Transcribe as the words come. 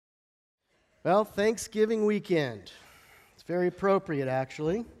Well, Thanksgiving weekend. It's very appropriate,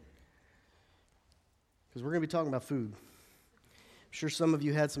 actually, because we're going to be talking about food. I'm sure some of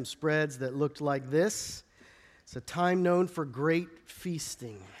you had some spreads that looked like this. It's a time known for great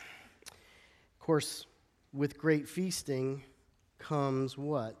feasting. Of course, with great feasting comes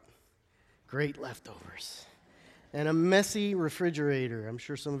what? Great leftovers. And a messy refrigerator. I'm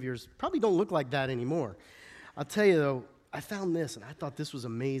sure some of yours probably don't look like that anymore. I'll tell you, though, I found this, and I thought this was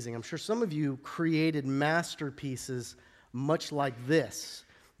amazing. I'm sure some of you created masterpieces much like this.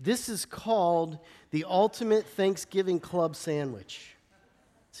 This is called the Ultimate Thanksgiving Club Sandwich.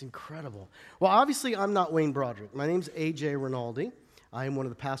 It's incredible. Well, obviously, I'm not Wayne Broderick. My name's A.J. Rinaldi. I am one of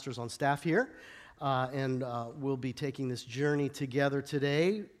the pastors on staff here, and we'll be taking this journey together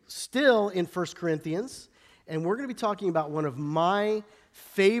today, still in 1 Corinthians, and we're going to be talking about one of my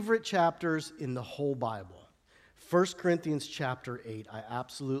favorite chapters in the whole Bible. 1 Corinthians chapter 8. I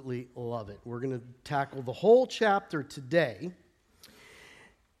absolutely love it. We're going to tackle the whole chapter today.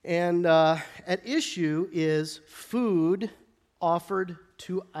 And at issue is food offered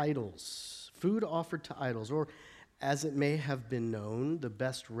to idols. Food offered to idols, or as it may have been known, the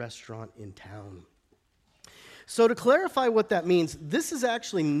best restaurant in town. So to clarify what that means, this is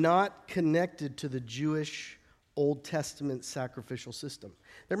actually not connected to the Jewish Old Testament sacrificial system.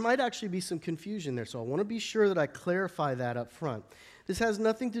 There might actually be some confusion there, so I want to be sure that I clarify that up front. This has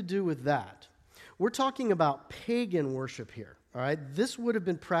nothing to do with that. We're talking about pagan worship here, all right? This would have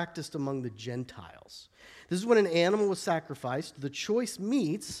been practiced among the Gentiles. This is when an animal was sacrificed. The choice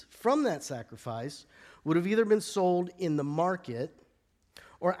meats from that sacrifice would have either been sold in the market,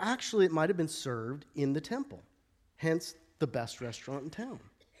 or actually it might have been served in the temple, hence the best restaurant in town.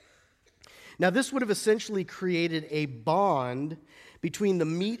 Now, this would have essentially created a bond between the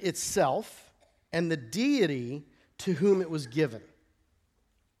meat itself and the deity to whom it was given.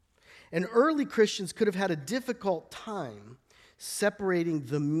 And early Christians could have had a difficult time separating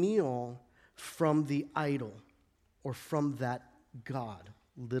the meal from the idol or from that God,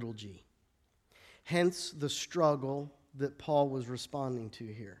 little g. Hence the struggle that Paul was responding to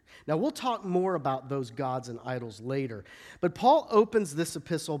here. Now, we'll talk more about those gods and idols later, but Paul opens this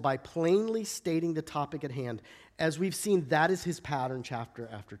epistle by plainly stating the topic at hand. As we've seen, that is his pattern chapter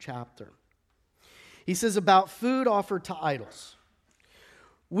after chapter. He says, about food offered to idols.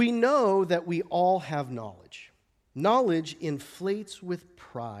 We know that we all have knowledge. Knowledge inflates with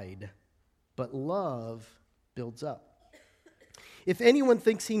pride, but love builds up. If anyone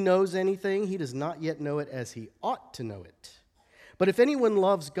thinks he knows anything, he does not yet know it as he ought to know it. But if anyone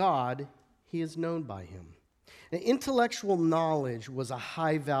loves God, he is known by him. Now, intellectual knowledge was a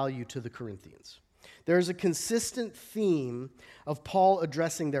high value to the Corinthians. There is a consistent theme of Paul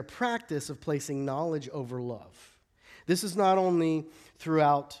addressing their practice of placing knowledge over love. This is not only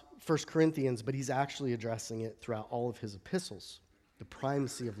throughout 1 Corinthians, but he's actually addressing it throughout all of his epistles, the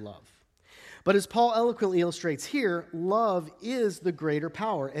primacy of love. But as Paul eloquently illustrates here, love is the greater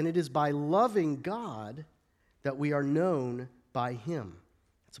power, and it is by loving God that we are known by him.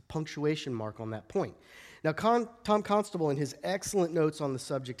 It's a punctuation mark on that point. Now, Tom Constable, in his excellent notes on the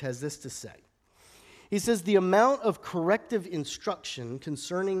subject, has this to say. He says, the amount of corrective instruction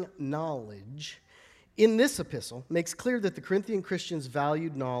concerning knowledge in this epistle makes clear that the Corinthian Christians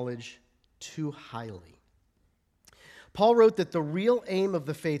valued knowledge too highly. Paul wrote that the real aim of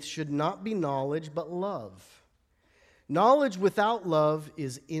the faith should not be knowledge, but love. Knowledge without love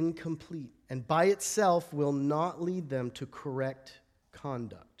is incomplete, and by itself will not lead them to correct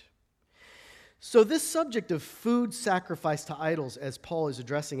conduct. So this subject of food sacrificed to idols, as Paul is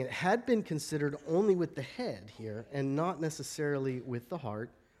addressing it, had been considered only with the head here, and not necessarily with the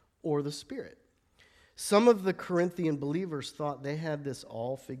heart or the spirit. Some of the Corinthian believers thought they had this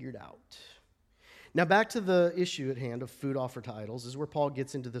all figured out. Now, back to the issue at hand of food offered to idols is where Paul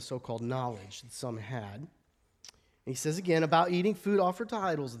gets into the so-called knowledge that some had. And he says again, about eating food offered to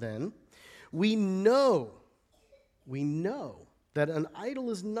idols then, we know that an idol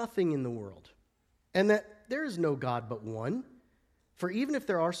is nothing in the world, and that there is no God but one. For even if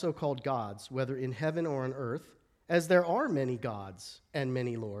there are so-called gods, whether in heaven or on earth, as there are many gods and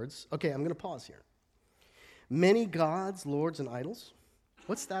many lords. Okay, I'm going to pause here. Many gods, lords, and idols?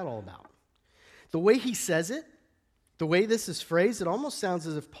 What's that all about? The way he says it, the way this is phrased, it almost sounds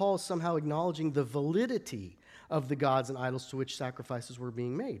as if Paul is somehow acknowledging the validity of the gods and idols to which sacrifices were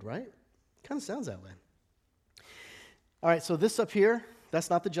being made, right? It kind of sounds that way. All right, so this up here, that's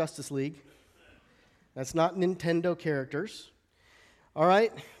not the Justice League. That's not Nintendo characters. All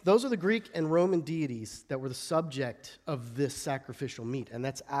right, those are the Greek and Roman deities that were the subject of this sacrificial meat, and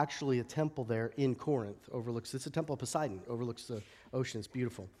that's actually a temple there in Corinth. It's a temple of Poseidon, overlooks the ocean. It's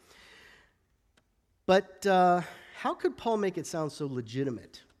beautiful. But how could Paul make it sound so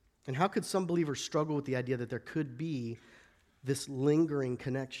legitimate? And how could some believers struggle with the idea that there could be this lingering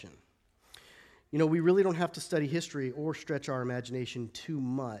connection? You know, we really don't have to study history or stretch our imagination too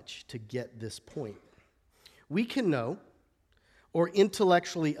much to get this point. We can know or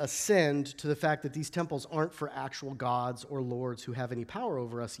intellectually ascend to the fact that these temples aren't for actual gods or lords who have any power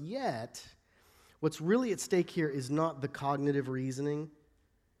over us, yet what's really at stake here is not the cognitive reasoning.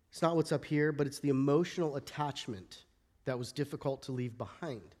 It's not what's up here, but it's the emotional attachment that was difficult to leave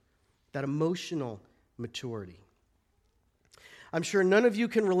behind, that emotional maturity. I'm sure none of you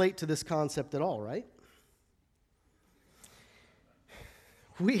can relate to this concept at all, right?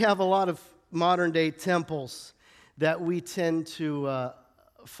 We have a lot of modern-day temples that we tend to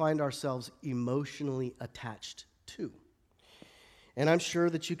find ourselves emotionally attached to. And I'm sure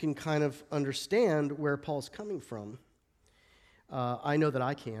that you can kind of understand where Paul's coming from. I know that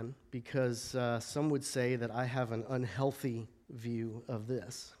I can, because some would say that I have an unhealthy view of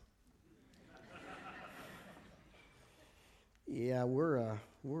this. Yeah, we're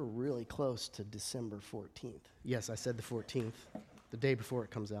really close to December 14th. Yes, I said the 14th, the day before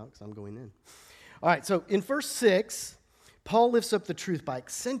it comes out, because I'm going in. All right, so in verse 6, Paul lifts up the truth by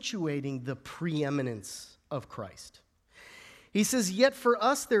accentuating the preeminence of Christ. He says, "Yet for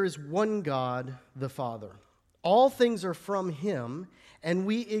us there is one God, the Father. All things are from him, and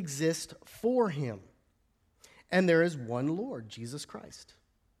we exist for him. And there is one Lord, Jesus Christ.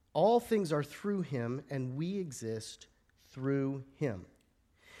 All things are through him, and we exist through him."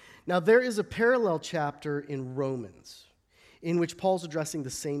 Now, there is a parallel chapter in Romans in which Paul's addressing the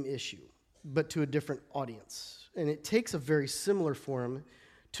same issue, but to a different audience. And it takes a very similar form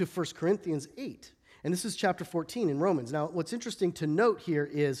to 1 Corinthians 8. And this is chapter 14 in Romans. Now, what's interesting to note here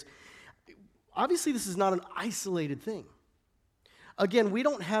is, obviously, this is not an isolated thing. Again, we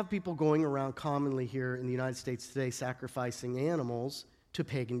don't have people going around commonly here in the United States today sacrificing animals to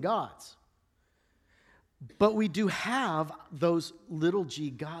pagan gods. But we do have those little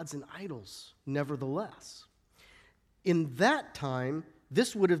g gods and idols, nevertheless. In that time,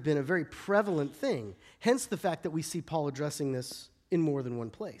 this would have been a very prevalent thing, hence the fact that we see Paul addressing this in more than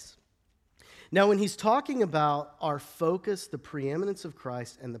one place. Now, when he's talking about our focus, the preeminence of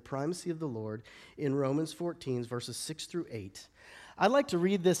Christ, and the primacy of the Lord in Romans 14, verses 6 through 8, I'd like to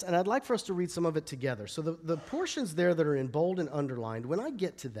read this, and I'd like for us to read some of it together. So the portions there that are in bold and underlined, when I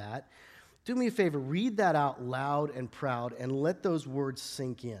get to that, do me a favor, read that out loud and proud, and let those words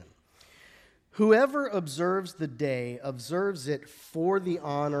sink in. "Whoever observes the day observes it for the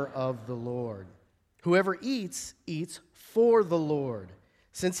honor of the Lord. Whoever eats, eats for the Lord,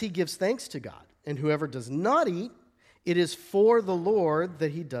 since he gives thanks to God. And whoever does not eat, it is for the Lord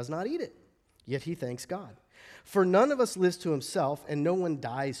that he does not eat it, yet he thanks God. For none of us lives to himself, and no one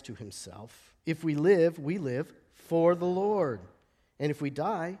dies to himself. If we live for the Lord. And if we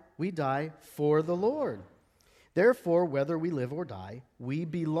die for the Lord. Therefore, whether we live or die, we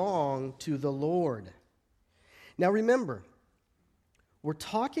belong to the Lord." Now remember, we're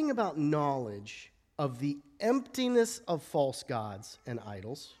talking about knowledge of the emptiness of false gods and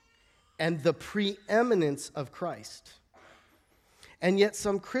idols and the preeminence of Christ. And yet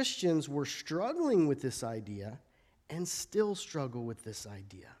some Christians were struggling with this idea and still struggle with this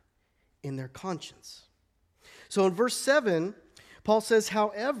idea in their conscience. So in verse 7, Paul says,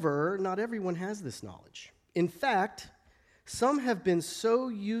 "However, not everyone has this knowledge. In fact, some have been so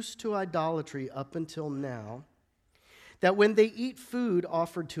used to idolatry up until now that when they eat food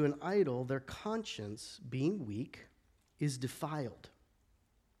offered to an idol, their conscience, being weak, is defiled."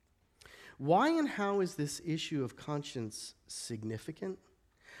 Why and how is this issue of conscience significant?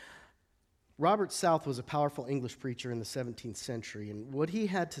 Robert South was a powerful English preacher in the 17th century, and what he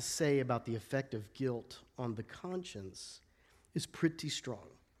had to say about the effect of guilt on the conscience is pretty strong.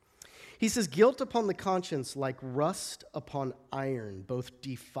 He says, "Guilt upon the conscience, like rust upon iron, both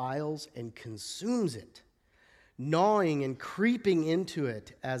defiles and consumes it, gnawing and creeping into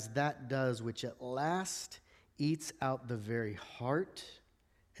it as that does, which at last eats out the very heart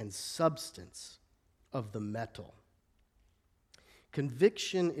and substance of the metal."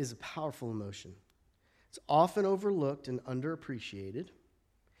 Conviction is a powerful emotion. It's often overlooked and underappreciated,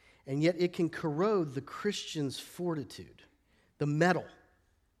 and yet it can corrode the Christian's fortitude, the metal,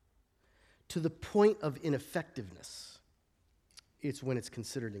 to the point of ineffectiveness. It's when it's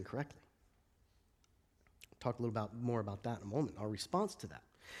considered incorrectly. I'll talk a little more about that in a moment, our response to that.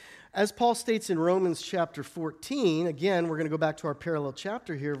 As Paul states in Romans chapter 14, again, we're going to go back to our parallel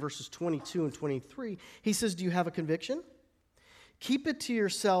chapter here, verses 22 and 23. He says, "Do you have a conviction? Keep it to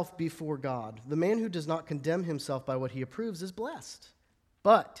yourself before God. The man who does not condemn himself by what he approves is blessed.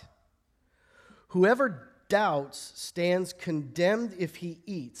 But Whoever doubts stands condemned if he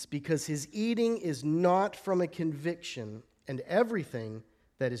eats, because his eating is not from a conviction, and everything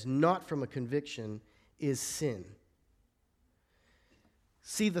that is not from a conviction is sin.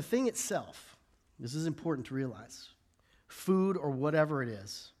 See, the thing itself, this is important to realize, food or whatever it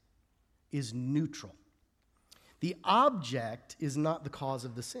is neutral. The object is not the cause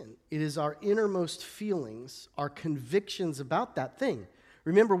of the sin. It is our innermost feelings, our convictions about that thing.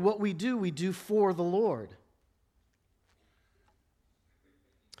 Remember, what we do for the Lord.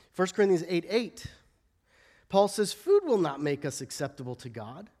 1 Corinthians 8:8, Paul says, food will not make us acceptable to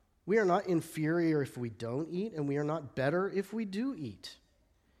God. We are not inferior if we don't eat, and we are not better if we do eat.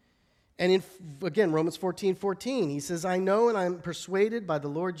 And again, Romans 14:14, he says, I know and I'm persuaded by the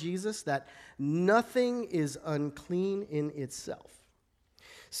Lord Jesus that nothing is unclean in itself.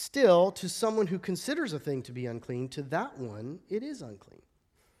 Still, to someone who considers a thing to be unclean, to that one it is unclean.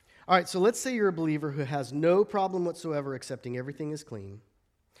 All right, so let's say you're a believer who has no problem whatsoever accepting everything is clean.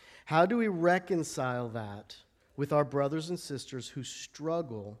 How do we reconcile that with our brothers and sisters who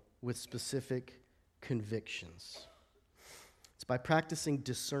struggle with specific convictions? It's by practicing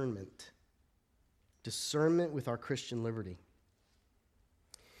discernment. Discernment with our Christian liberty.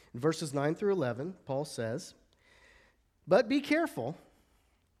 In verses 9 through 11, Paul says, but be careful.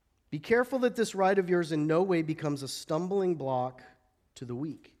 Be careful that this right of yours in no way becomes a stumbling block to the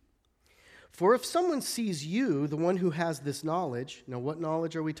weak. For if someone sees you, the one who has this knowledge, now what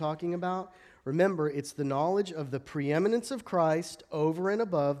knowledge are we talking about? Remember, it's the knowledge of the preeminence of Christ over and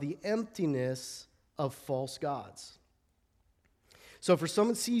above the emptiness of false gods. So if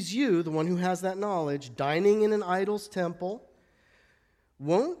someone sees you, the one who has that knowledge, dining in an idol's temple,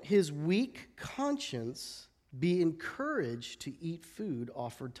 won't his weak conscience be encouraged to eat food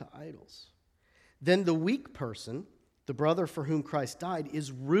offered to idols? Then the weak person, the brother for whom Christ died,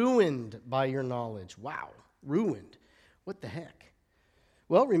 is ruined by your knowledge. Wow, ruined. What the heck?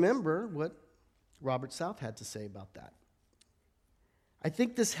 Well, remember what Robert South had to say about that. I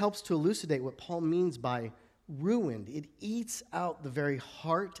think this helps to elucidate what Paul means by ruined. It eats out the very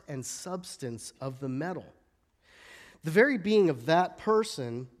heart and substance of the metal. The very being of that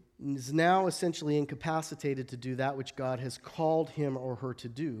person is now essentially incapacitated to do that which God has called him or her to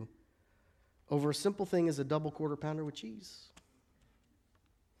do over a simple thing as a double quarter pounder with cheese.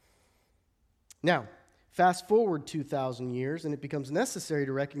 Now, fast forward 2,000 years, and it becomes necessary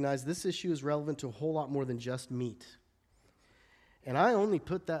to recognize this issue is relevant to a whole lot more than just meat. And I only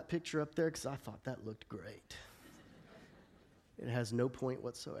put that picture up there because I thought that looked great. It has no point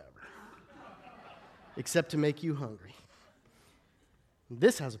whatsoever, except to make you hungry.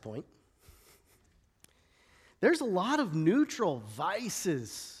 This has a point. There's a lot of neutral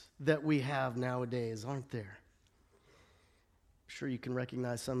vices that we have nowadays, aren't there? I'm sure you can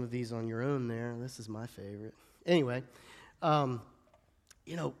recognize some of these on your own there. This is my favorite. Anyway,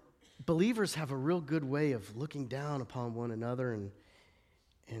 believers have a real good way of looking down upon one another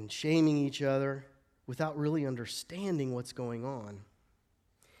and shaming each other without really understanding what's going on.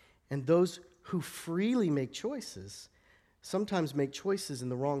 And those who freely make choices sometimes make choices in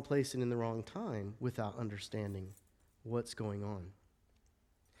the wrong place and in the wrong time without understanding what's going on.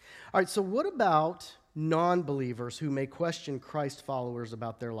 All right, so what about non-believers who may question Christ followers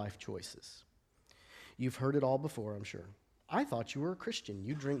about their life choices? You've heard it all before, I'm sure. I thought you were a Christian.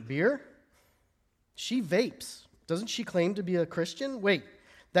 You drink beer? She vapes. Doesn't she claim to be a Christian? Wait,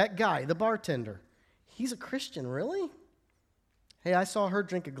 that guy, the bartender, he's a Christian, really? Hey, I saw her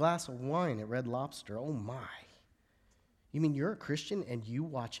drink a glass of wine at Red Lobster. Oh, my. You mean you're a Christian and you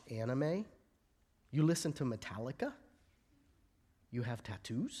watch anime? You listen to Metallica? You have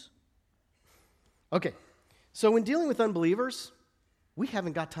tattoos? Okay, so when dealing with unbelievers, we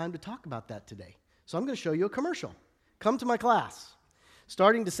haven't got time to talk about that today. So I'm going to show you a commercial. Come to my class.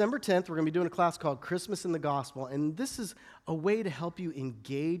 Starting December 10th, we're going to be doing a class called Christmas in the Gospel, and this is a way to help you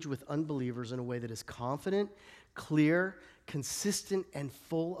engage with unbelievers in a way that is confident, clear, consistent, and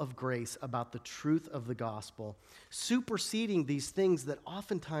full of grace about the truth of the gospel, superseding these things that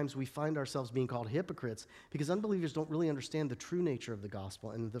oftentimes we find ourselves being called hypocrites because unbelievers don't really understand the true nature of the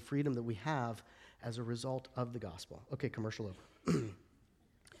gospel and the freedom that we have as a result of the gospel. Okay, commercial over.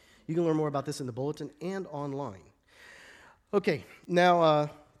 You can learn more about this in the bulletin and online. Okay, now,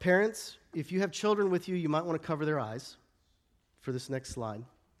 parents, if you have children with you, you might want to cover their eyes for this next slide.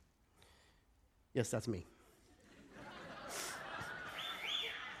 Yes, that's me.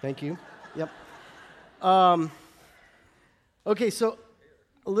 Thank you. Yep. Okay, so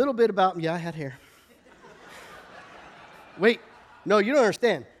a little bit about, I had hair. Wait, no, you don't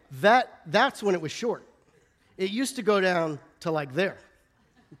understand. That's when it was short. It used to go down to like there.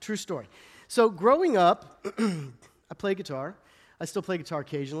 True story. So growing up, I played guitar. I still play guitar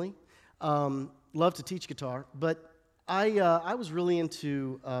occasionally. Love to teach guitar, but I was really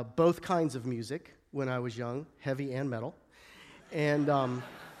into both kinds of music when I was young, heavy and metal, and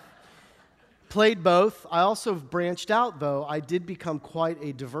played both. I also branched out, though. I did become quite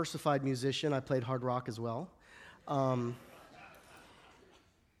a diversified musician. I played hard rock as well.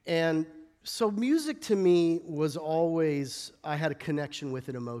 And so music to me was always, I had a connection with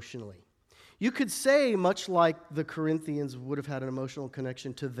it emotionally. You could say, much like the Corinthians would have had an emotional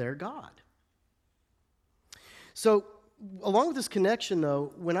connection to their God. So, along with this connection,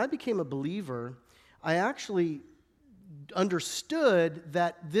 though, when I became a believer, I actually understood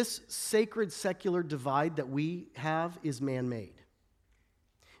that this sacred secular divide that we have is man-made.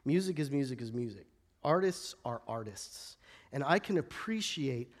 Music is music is music. Artists are artists. And I can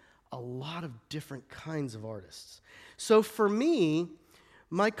appreciate a lot of different kinds of artists. So for me,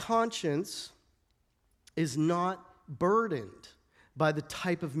 my conscience is not burdened by the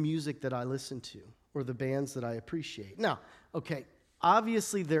type of music that I listen to or the bands that I appreciate. Now, okay,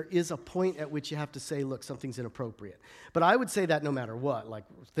 obviously there is a point at which you have to say, look, something's inappropriate. But I would say that no matter what. Like,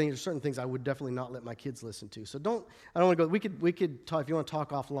 there's certain things I would definitely not let my kids listen to. So I don't want to go, we could talk, if you want to talk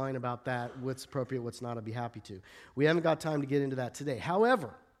offline about that, what's appropriate, what's not, I'd be happy to. We haven't got time to get into that today.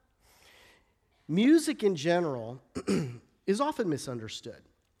 However, music in general is often misunderstood.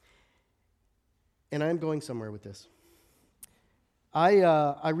 And I'm going somewhere with this.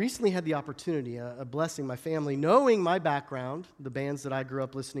 I recently had the opportunity, a blessing, my family, knowing my background, the bands that I grew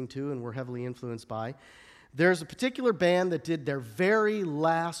up listening to and were heavily influenced by. There's a particular band that did their very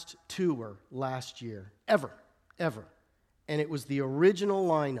last tour last year, ever. And it was the original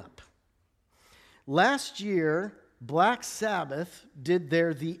lineup. Last year, Black Sabbath did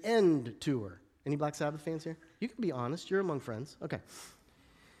their The End tour. Any Black Sabbath fans here? You can be honest, you're among friends. Okay.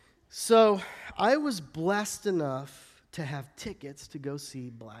 So I was blessed enough to have tickets to go see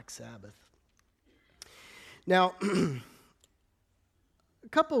Black Sabbath. Now, a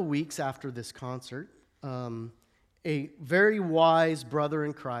couple of weeks after this concert, a very wise brother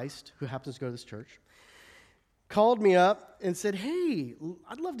in Christ, who happens to go to this church, called me up and said, hey,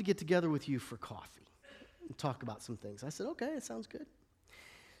 I'd love to get together with you for coffee and talk about some things. I said, okay, it sounds good.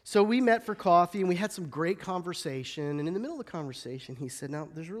 So we met for coffee, and we had some great conversation, and in the middle of the conversation, he said, now,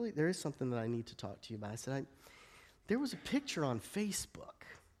 there is something that I need to talk to you about. I said, there was a picture on Facebook,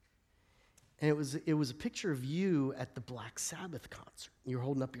 and it was a picture of you at the Black Sabbath concert. You were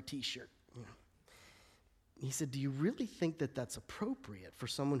holding up your T-shirt. You know. He said, do you really think that that's appropriate for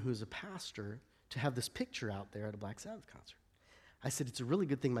someone who's a pastor to have this picture out there at a Black Sabbath concert? I said, it's a really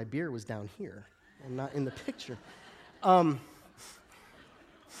good thing my beer was down here and not in the picture.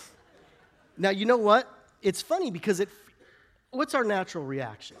 Now, you know what? It's funny because what's our natural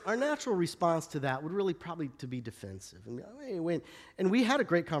reaction? Our natural response to that would really probably to be defensive. And, hey, wait. And we had a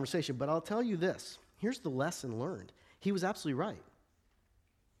great conversation, but I'll tell you this. Here's the lesson learned. He was absolutely right.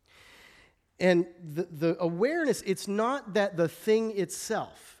 And the awareness, it's not that the thing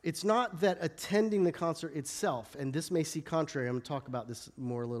itself, it's not that attending the concert itself, and this may seem contrary, I'm going to talk about this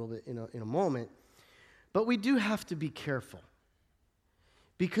more a little bit in a moment, but we do have to be careful.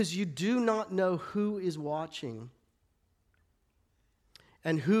 Because you do not know who is watching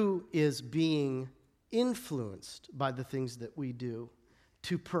and who is being influenced by the things that we do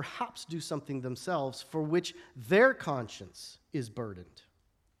to perhaps do something themselves for which their conscience is burdened.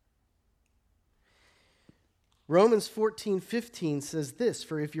 Romans 14:15 says this,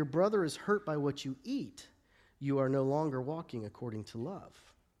 for if your brother is hurt by what you eat, you are no longer walking according to love.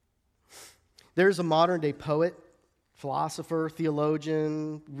 There's a modern-day poet, philosopher,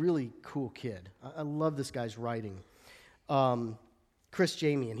 theologian, really cool kid. I love this guy's writing. Chris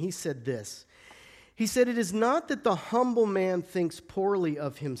Jamie, and he said this. He said, it is not that the humble man thinks poorly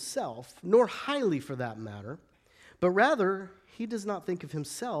of himself, nor highly for that matter, but rather he does not think of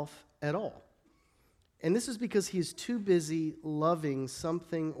himself at all. And this is because he is too busy loving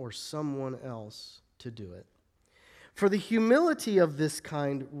something or someone else to do it. For the humility of this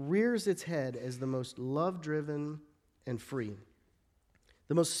kind rears its head as the most love-driven and free,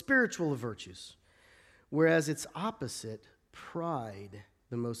 the most spiritual of virtues, whereas its opposite, pride,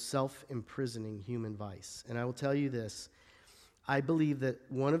 the most self-imprisoning human vice. And I will tell you this, I believe that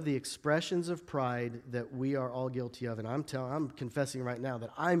one of the expressions of pride that we are all guilty of, and I'm confessing right now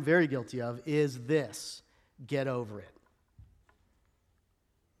that I'm very guilty of, is this: get over it.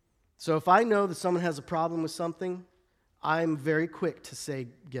 So if I know that someone has a problem with something, I'm very quick to say,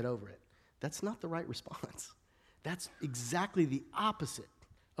 get over it. That's not the right response. That's exactly the opposite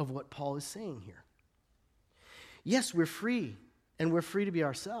of what Paul is saying here. Yes, we're free, and we're free to be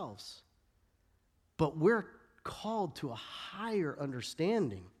ourselves. but we're called to a higher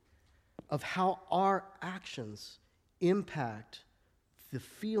understanding of how our actions impact the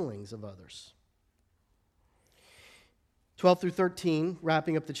feelings of others. 12 through 13,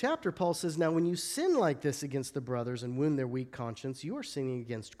 wrapping up the chapter, Paul says, now when you sin like this against the brothers and wound their weak conscience, you are sinning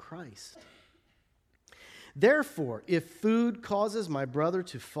against Christ. Therefore, if food causes my brother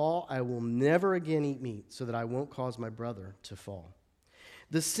to fall, I will never again eat meat, so that I won't cause my brother to fall.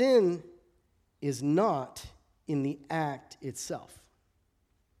 The sin is not in the act itself.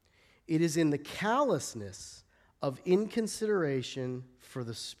 It is in the callousness of inconsideration for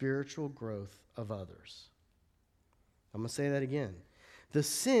the spiritual growth of others. I'm going to say that again. The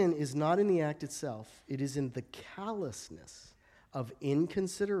sin is not in the act itself. It is in the callousness of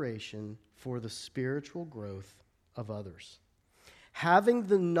inconsideration for the spiritual growth of others. Having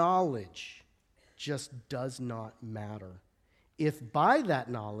the knowledge just does not matter if by that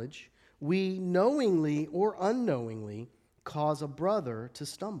knowledge we knowingly or unknowingly cause a brother to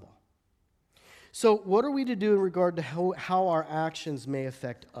stumble. So what are we to do in regard to how our actions may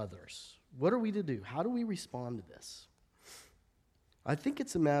affect others? What are we to do? How do we respond to this? I think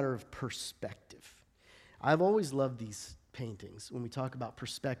it's a matter of perspective. I've always loved these paintings. When we talk about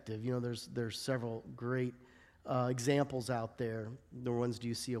perspective, you know, there's several great examples out there. The ones, do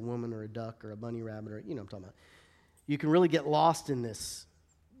you see a woman or a duck or a bunny rabbit, or, you know what I'm talking about. You can really get lost in this.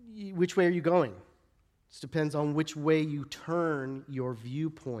 Which way are you going? It depends on which way you turn your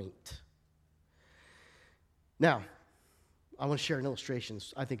viewpoint. Now, I want to share an illustration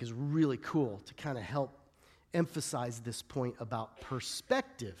I think is really cool to kind of help emphasize this point about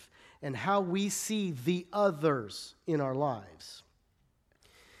perspective and how we see the others in our lives.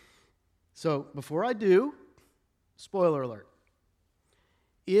 So, before I do, spoiler alert.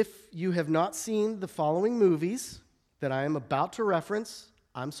 If you have not seen the following movies that I am about to reference,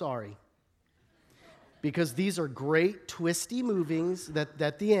 I'm sorry. Because these are great, twisty movies that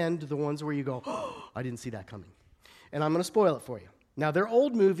at the end, the ones where you go, oh, I didn't see that coming. And I'm going to spoil it for you. Now, they're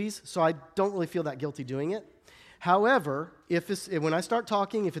old movies, so I don't really feel that guilty doing it. However, when I start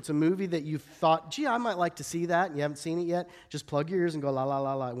talking, if it's a movie that you've thought, gee, I might like to see that, and you haven't seen it yet, just plug your ears and go, la, la,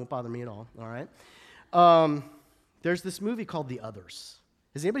 la, la. It won't bother me at all right? There's this movie called The Others.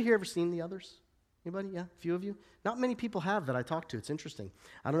 Has anybody here ever seen The Others? Anybody? Yeah, a few of you? Not many people have that I talked to. It's interesting.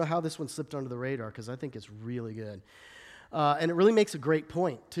 I don't know how this one slipped under the radar because I think it's really good. And it really makes a great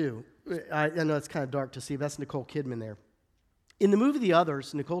point, too. I know it's kind of dark to see. That's Nicole Kidman there. In the movie The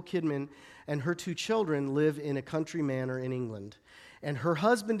Others, Nicole Kidman and her 2 children live in a country manor in England. And her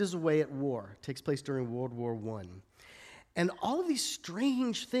husband is away at war. It takes place during World War I. And all of these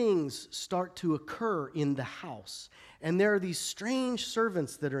strange things start to occur in the house. And there are these strange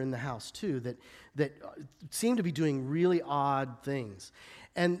servants that are in the house, too, that seem to be doing really odd things.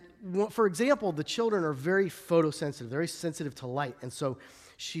 And for example, the children are very photosensitive, very sensitive to light. And so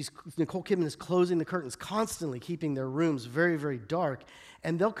Nicole Kidman is closing the curtains constantly, keeping their rooms very, very dark.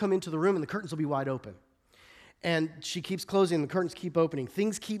 And they'll come into the room and the curtains will be wide open. And she keeps closing, the curtains keep opening.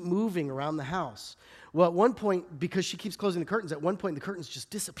 Things keep moving around the house. Well, at one point, because she keeps closing the curtains, at one point the curtains just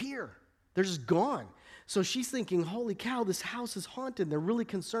disappear. They're just gone. So she's thinking, holy cow, this house is haunted. They're really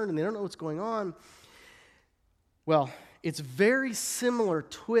concerned and they don't know what's going on. Well, it's a very similar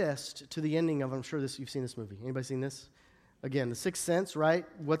twist to the ending of, I'm sure you've seen this movie. Anybody seen this? Again, The Sixth Sense, right?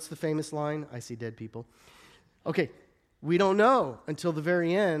 What's the famous line? I see dead people. Okay, we don't know until the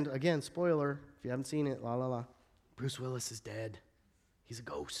very end. Again, spoiler, if you haven't seen it, la la la. Bruce Willis is dead. He's a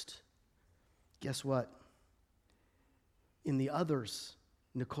ghost. Guess what? In The Others,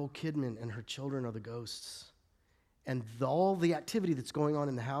 Nicole Kidman and her children are the ghosts. And all the activity that's going on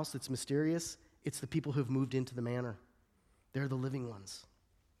in the house that's mysterious, it's the people who've moved into the manor. They're the living ones.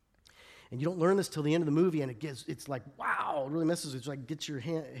 And you don't learn this till the end of the movie, and it's like, wow, it really messes with you. It's like gets your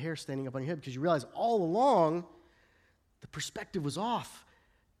hair standing up on your head because you realize all along the perspective was off.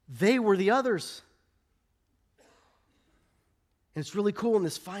 They were the others. And it's really cool in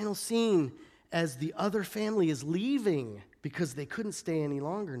this final scene as the other family is leaving because they couldn't stay any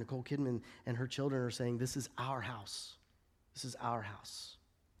longer. Nicole Kidman and her children are saying, this is our house. This is our house.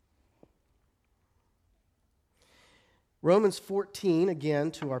 Romans 14,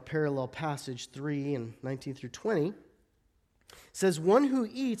 again, to our parallel passage, 3 and 19 through 20, says, one who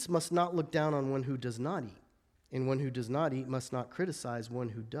eats must not look down on one who does not eat, and one who does not eat must not criticize one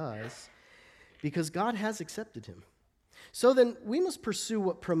who does, because God has accepted him. So then, we must pursue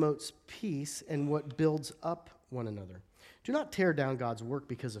what promotes peace and what builds up one another. Do not tear down God's work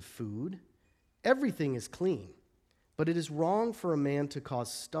because of food. Everything is clean, but it is wrong for a man to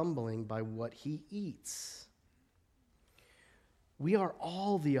cause stumbling by what he eats. We are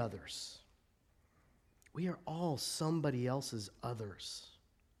all the others. We are all somebody else's others.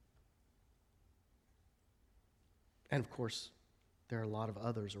 And of course, there are a lot of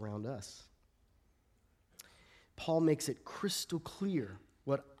others around us. Paul makes it crystal clear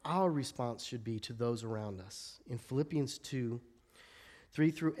what our response should be to those around us. In Philippians 2,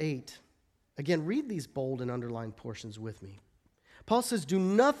 3 through 8, again, read these bold and underlined portions with me. Paul says, "Do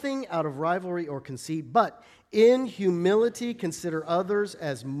nothing out of rivalry or conceit, but in humility consider others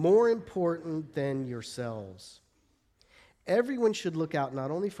as more important than yourselves. Everyone should look out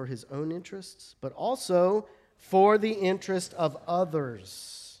not only for his own interests, but also for the interest of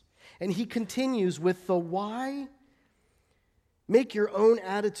others." And he continues with the why. "Make your own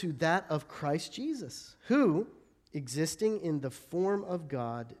attitude that of Christ Jesus, who, existing in the form of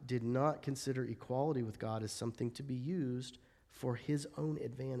God, did not consider equality with God as something to be used for his own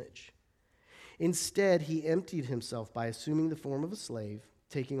advantage. Instead, he emptied himself by assuming the form of a slave,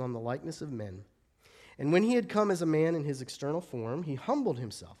 taking on the likeness of men. And when he had come as a man in his external form, he humbled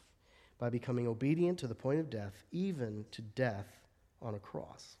himself by becoming obedient to the point of death, even to death on a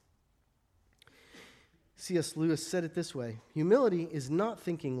cross." C.S. Lewis said it this way: humility is not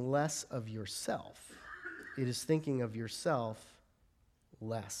thinking less of yourself. It is thinking of yourself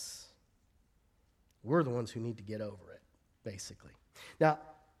less. We're the ones who need to get over it, basically. Now,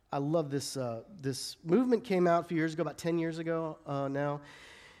 I love this. This movement came out a few years ago, about 10 years ago now.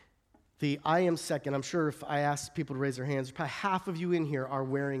 The I Am Second. I'm sure if I asked people to raise their hands, probably half of you in here are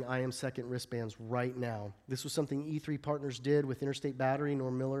wearing I Am Second wristbands right now. This was something E3 Partners did with Interstate Battery.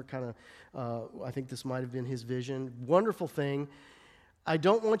 Norm Miller I think this might have been his vision. Wonderful thing. I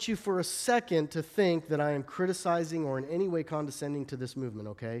don't want you for a second to think that I am criticizing or in any way condescending to this movement,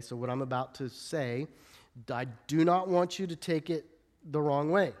 okay? So what I'm about to say, I do not want you to take it the wrong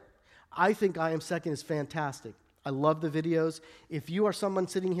way. I think I Am Second is fantastic. I love the videos. If you are someone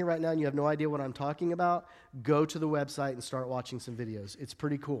sitting here right now and you have no idea what I'm talking about, go to the website and start watching some videos. It's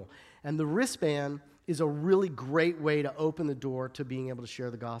pretty cool. And the wristband is a really great way to open the door to being able to share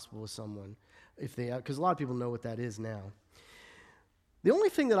the gospel with someone, because a lot of people know what that is now. The only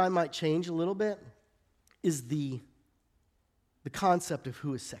thing that I might change a little bit is the concept of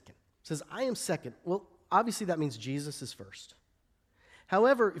who is second. It says, I am second. Well, obviously that means Jesus is first.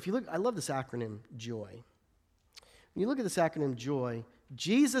 However, if you look, I love this acronym, JOY. When you look at this acronym, JOY,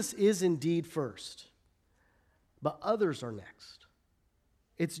 Jesus is indeed first, but others are next.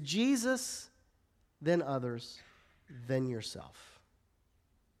 It's Jesus, then others, then yourself.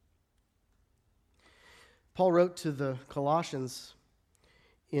 Paul wrote to the Colossians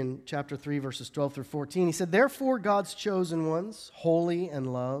in chapter 3, verses 12 through 14. He said, "Therefore, God's chosen ones, holy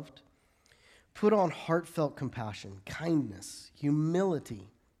and loved, put on heartfelt compassion, kindness, humility,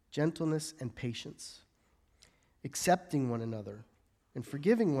 gentleness, and patience, accepting one another and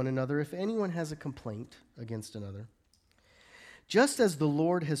forgiving one another if anyone has a complaint against another. Just as the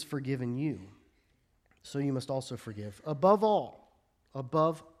Lord has forgiven you, so you must also forgive. Above all,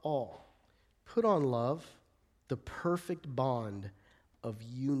 put on love, the perfect bond of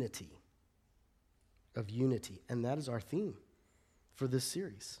unity. And that is our theme for this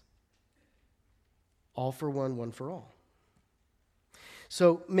series. All for one, one for all.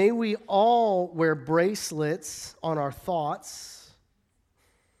 So may we all wear bracelets on our thoughts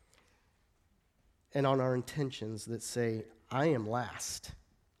and on our intentions that say, I am last.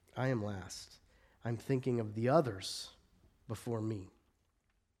 I am last. I'm thinking of the others before me.